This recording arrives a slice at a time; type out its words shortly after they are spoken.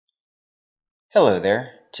Hello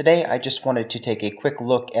there. Today I just wanted to take a quick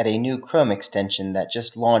look at a new Chrome extension that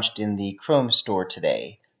just launched in the Chrome store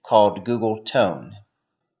today called Google Tone.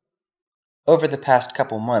 Over the past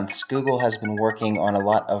couple months, Google has been working on a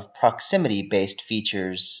lot of proximity-based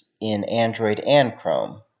features in Android and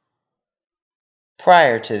Chrome.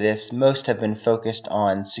 Prior to this, most have been focused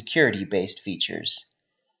on security-based features.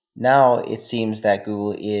 Now it seems that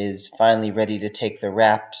Google is finally ready to take the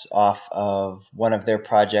wraps off of one of their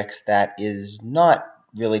projects that is not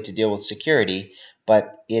really to deal with security,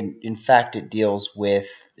 but in fact it deals with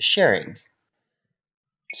sharing.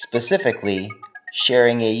 Specifically,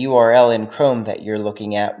 sharing a URL in Chrome that you're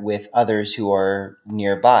looking at with others who are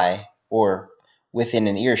nearby, or within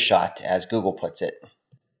an earshot, as Google puts it.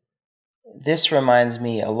 This reminds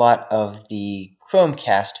me a lot of the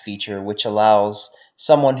Chromecast feature, which allows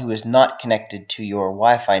someone who is not connected to your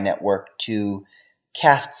Wi-Fi network to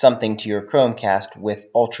cast something to your Chromecast with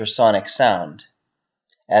ultrasonic sound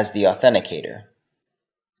as the authenticator.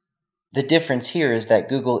 The difference here is that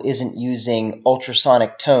Google isn't using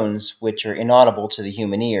ultrasonic tones which are inaudible to the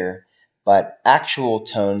human ear, but actual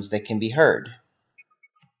tones that can be heard.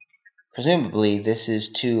 Presumably, this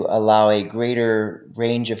is to allow a greater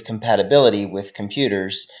range of compatibility with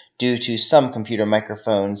computers due to some computer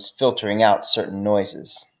microphones filtering out certain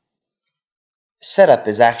noises. Setup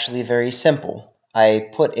is actually very simple. I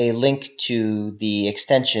put a link to the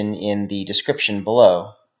extension in the description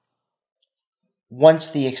below. Once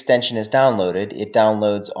the extension is downloaded, it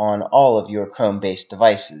downloads on all of your Chrome-based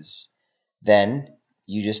devices. Then,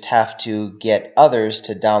 you just have to get others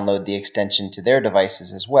to download the extension to their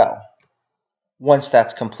devices as well. Once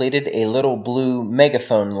that's completed, a little blue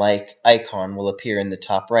megaphone-like icon will appear in the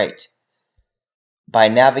top right. By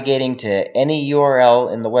navigating to any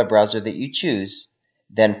URL in the web browser that you choose,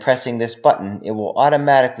 then pressing this button, it will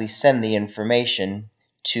automatically send the information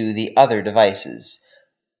to the other devices.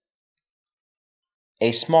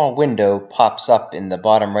 A small window pops up in the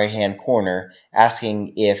bottom right-hand corner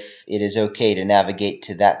asking if it is okay to navigate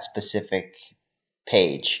to that specific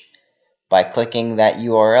page. By clicking that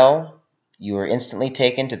URL, you are instantly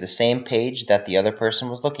taken to the same page that the other person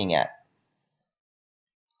was looking at.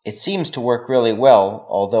 It seems to work really well,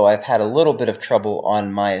 although I've had a little bit of trouble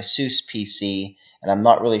on my Asus PC, and I'm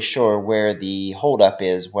not really sure where the holdup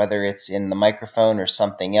is, whether it's in the microphone or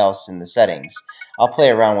something else in the settings. I'll play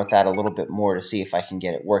around with that a little bit more to see if I can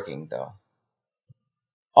get it working, though.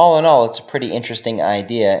 All in all, it's a pretty interesting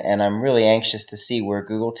idea, and I'm really anxious to see where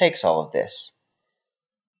Google takes all of this.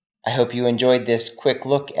 I hope you enjoyed this quick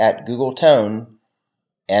look at Google Tone,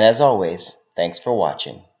 and as always, thanks for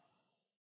watching.